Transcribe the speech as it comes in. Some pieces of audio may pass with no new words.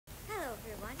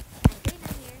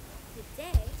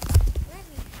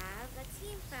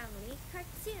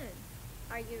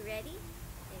you ready?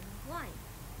 In one,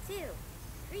 two,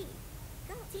 three,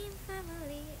 go! Team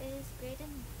family is great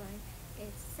and fun.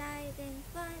 Exciting,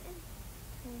 fun, and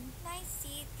home. Nice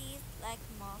cities like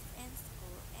malls and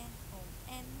school and home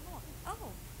and more.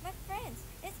 Oh, my friends,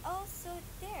 it's also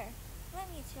there. Let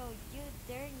me show you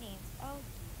their names. Oh,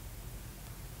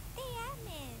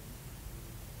 Tiamin,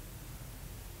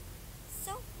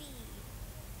 Sophie,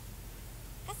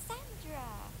 Cassandra,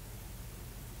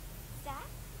 Zach,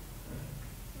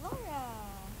 Laura,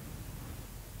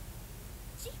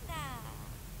 Gina,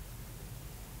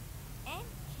 and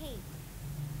Kate.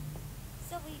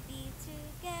 So we be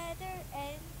together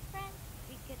and friends.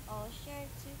 We could all share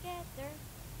together.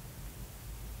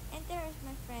 And there's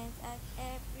my friends at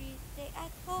every day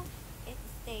at home. It's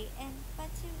stay and fun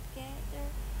together.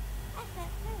 I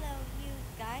said hello you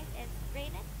guys, it's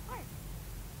Rain and Heart.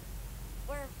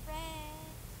 We're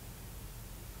friends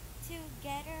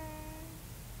together.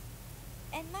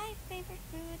 And my favorite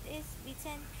food is sweets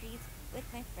and treats with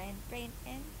my friend Rain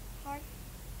and Heart.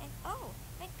 And oh,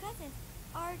 my cousins,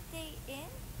 are they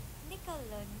in?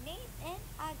 Nicolo, Nate, and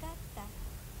Agatha.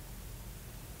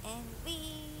 And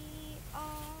we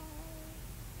are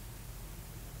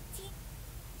Team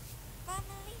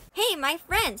Family. Hey, my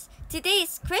friends! Today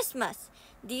is Christmas.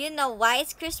 Do you know why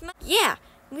it's Christmas? Yeah,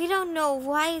 we don't know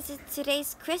why is it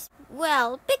today's Christmas.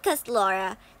 Well, because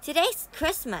Laura, today's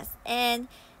Christmas, and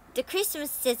the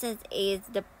Christmas season is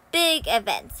the big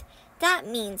event. That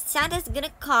means Santa's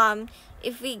gonna come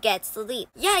if we get sleep.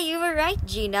 Yeah, you were right,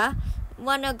 Gina.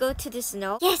 Wanna go to the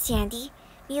snow? Yes, Andy.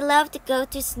 We love to go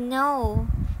to snow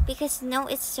because snow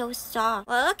is so soft.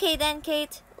 Well, okay then,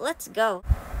 Kate. Let's go.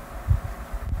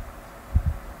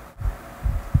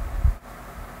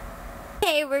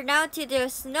 Okay, we're now to the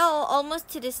snow, almost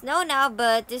to the snow now,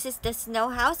 but this is the snow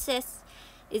houses.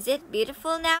 Is it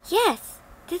beautiful now? Yes,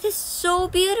 this is so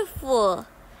beautiful.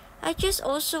 I just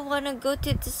also want to go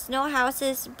to the snow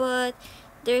houses, but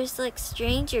there's like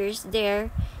strangers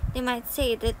there. They might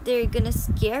say that they're gonna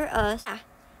scare us.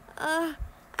 I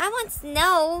want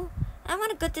snow. I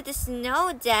want to go to the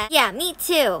snow then. Yeah, me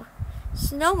too.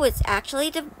 Snow is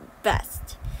actually the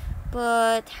best.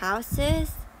 But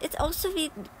houses, it's also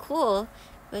really cool.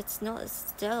 But snow is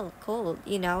still cold,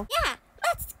 you know? Yeah,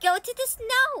 let's go to the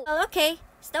snow. Well, okay,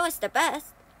 snow is the best.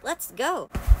 Let's go.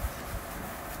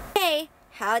 Hey,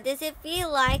 how does it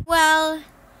feel like? Well,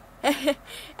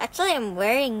 actually I'm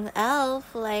wearing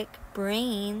elf like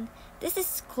brain. This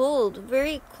is cold,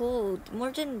 very cold,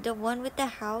 more than the one with the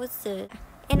houses.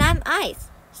 And I'm ice,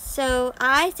 so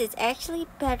ice is actually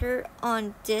better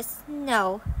on this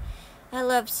snow. I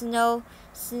love snow.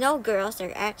 Snow girls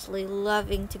are actually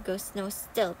loving to go snow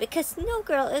still because snow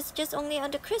girl is just only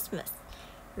on the Christmas,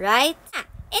 right? Ah,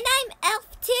 and I'm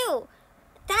elf too.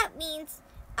 That means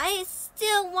I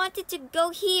still wanted to go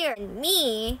here. And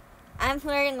me, I'm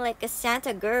wearing like a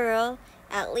Santa girl.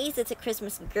 At least it's a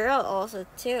Christmas girl also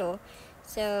too.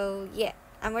 So yeah,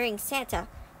 I'm wearing Santa.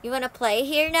 You wanna play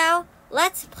here now?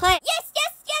 Let's play. Yes,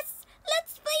 yes, yes!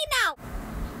 Let's play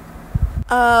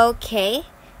now! Okay,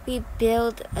 we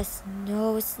build a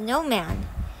snowman.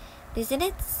 Isn't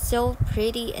it so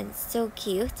pretty and so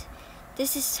cute?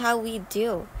 This is how we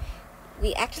do.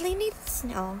 We actually need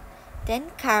snow,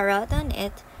 then carrot on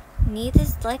it, need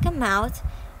is like a mouth,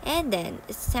 and then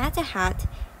a Santa hat,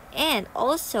 and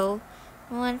also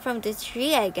one from the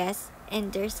tree, I guess.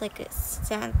 And there's like a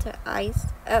Santa eyes.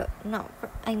 Oh no,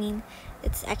 I mean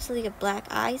it's actually a black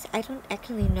eyes. I don't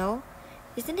actually know.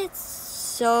 Isn't it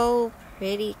so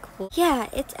pretty cool? Yeah,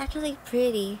 it's actually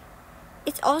pretty.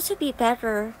 It's also be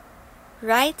better,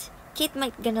 right? Kate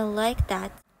might gonna like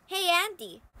that. Hey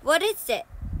Andy, what is it?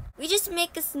 We just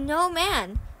make a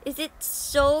snowman. Is it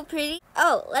so pretty?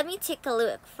 Oh, let me take a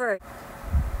look first.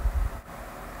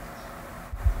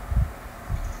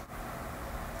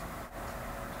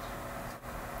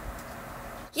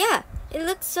 Yeah, it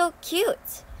looks so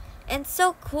cute and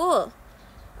so cool.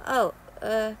 Oh,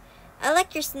 I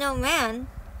like your snowman.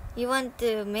 You want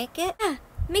to make it? Yeah,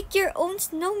 make your own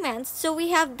snowman so we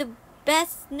have the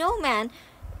best snowman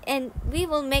and we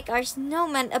will make our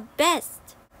snowman a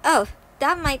best. Oh,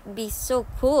 that might be so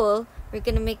cool. We're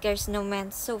gonna make our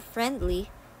snowman so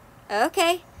friendly.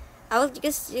 Okay,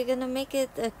 you're gonna make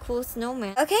it a cool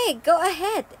snowman. Okay, go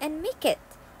ahead and make it.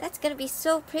 That's gonna be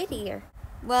so prettier.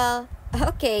 Well,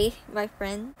 okay, my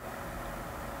friend.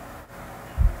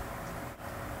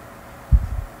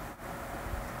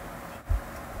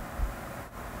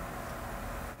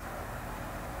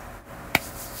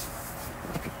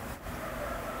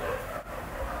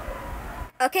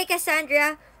 Okay,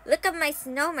 Cassandra, look at my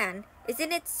snowman.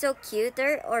 Isn't it so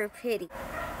cuter or pretty?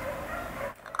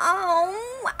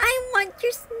 Oh, I want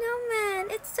your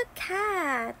snowman. It's a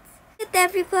cat. Look at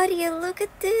everybody, look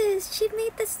at this. She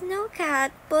made the snow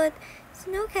cat, but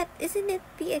snow cat isn't it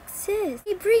the exist?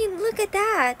 Hey, Breen, look at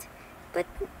that. But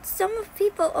some of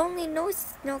people only know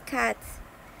snow cats.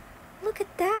 Look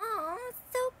at that. Oh,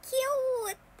 so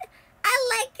cute. I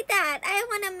like that. I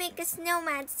want to make a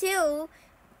snowman too,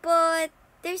 but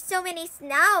there's so many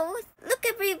snows. Look,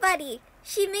 everybody.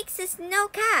 She makes a snow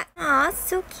cat. Aw,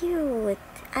 so cute.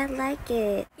 I like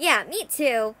it. Yeah, me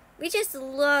too. We just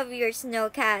love your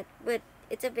snow cat, but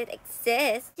it's a bit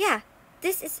excess. Yeah,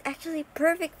 this is actually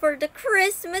perfect for the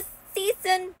Christmas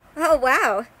season. Oh,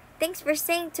 wow. Thanks for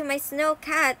saying to my snow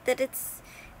cat that it's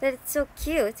so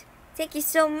cute. Thank you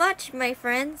so much, my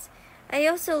friends. I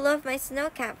also love my snow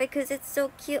cat because it's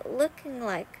so cute looking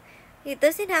like. It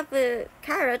doesn't have a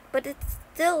carrot, but it's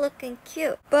still looking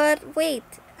cute. But wait,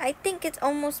 I think it's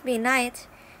almost midnight.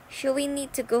 Should we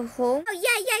need to go home? Oh,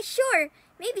 yeah, sure.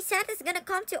 Maybe Santa's gonna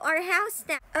come to our house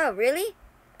now. Oh, really?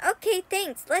 Okay,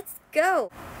 thanks. Let's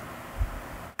go.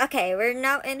 Okay, we're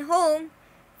now in home.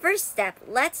 First step,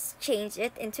 let's change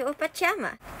it into a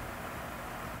pajama.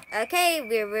 Okay,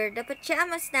 we wear the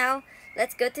pajamas now.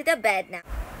 Let's go to the bed now.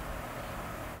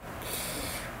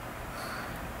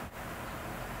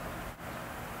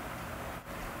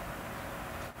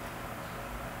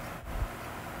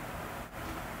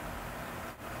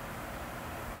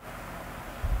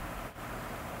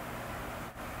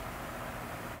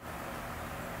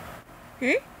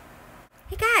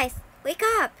 Hey guys, wake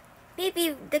up!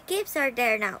 Maybe the gifts are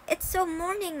there now. It's so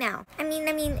morning now. I mean,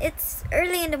 it's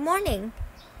early in the morning.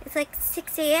 It's like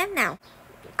 6 a.m. now.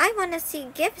 I want to see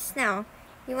gifts now.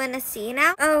 You want to see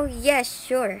now? Oh, yes,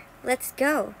 sure. Let's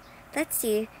go. Let's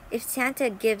see if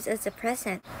Santa gives us a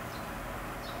present.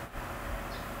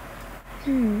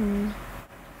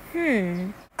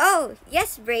 Oh,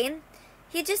 yes, Brain.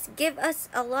 He just gave us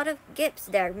a lot of gifts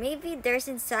there. Maybe there's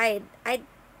inside. I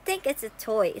think it's a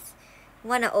toys.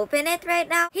 Wanna open it right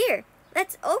now? Here,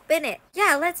 let's open it.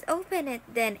 Yeah, let's open it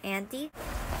then, Andy.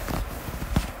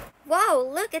 Wow,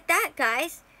 look at that,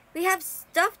 guys. We have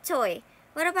stuffed toy.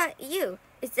 What about you?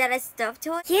 Is that a stuffed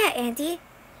toy? Yeah, Andy.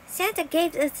 Santa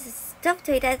gave us a stuffed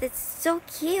toy that is so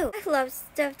cute. I love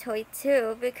stuffed toy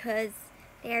too because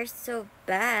they are so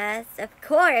best, of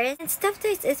course. And stuffed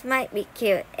toys might be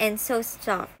cute and so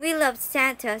soft. We love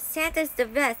Santa. Santa's the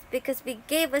best because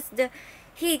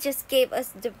he just gave us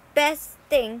the best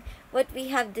thing what we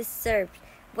have deserved.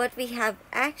 What we have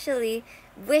actually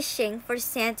wishing for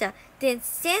Santa. Then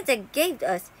Santa gave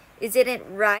us. Isn't it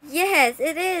right? Yes,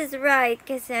 it is right,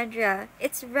 Cassandra.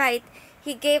 It's right.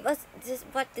 He gave us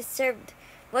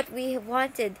what we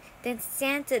wanted. Then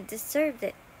Santa deserved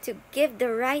it to give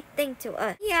the right thing to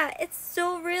us. Yeah, it's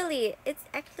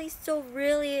actually so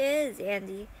really is,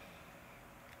 Andy.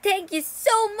 Thank you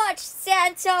so much,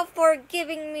 Santa, for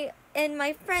giving me and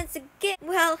my friends a gift.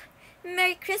 Well,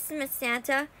 Merry Christmas,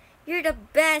 Santa. You're the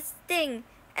best thing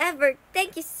ever.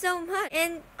 Thank you so much.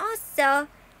 And also,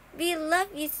 we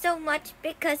love you so much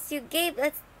because you gave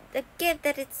us the gift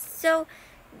that is so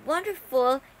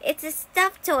wonderful. It's a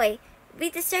stuffed toy. We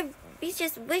just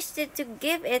wished to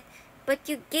give it, but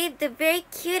you gave the very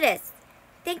cutest.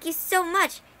 Thank you so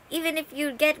much. Even if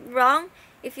you get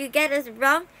us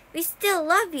wrong, we still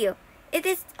love you. It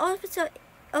is also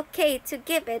okay to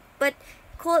give it, but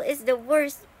cold is the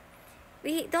worst.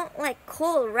 We don't like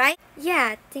cold, right?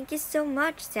 Yeah, thank you so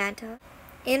much, Santa.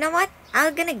 You know what?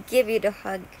 I'm gonna give you the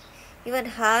hug. You want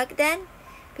a hug then?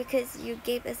 Because you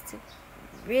gave us the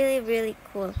really, really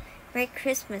cool. Merry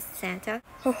Christmas, Santa.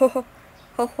 Ho ho ho.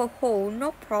 Ho ho ho.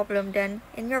 No problem then.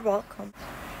 And you're welcome.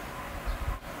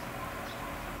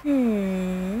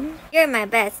 You're my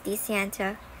bestie,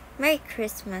 Santa. Merry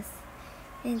Christmas.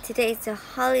 And today is a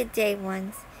holiday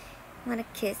ones. Want a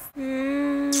kiss?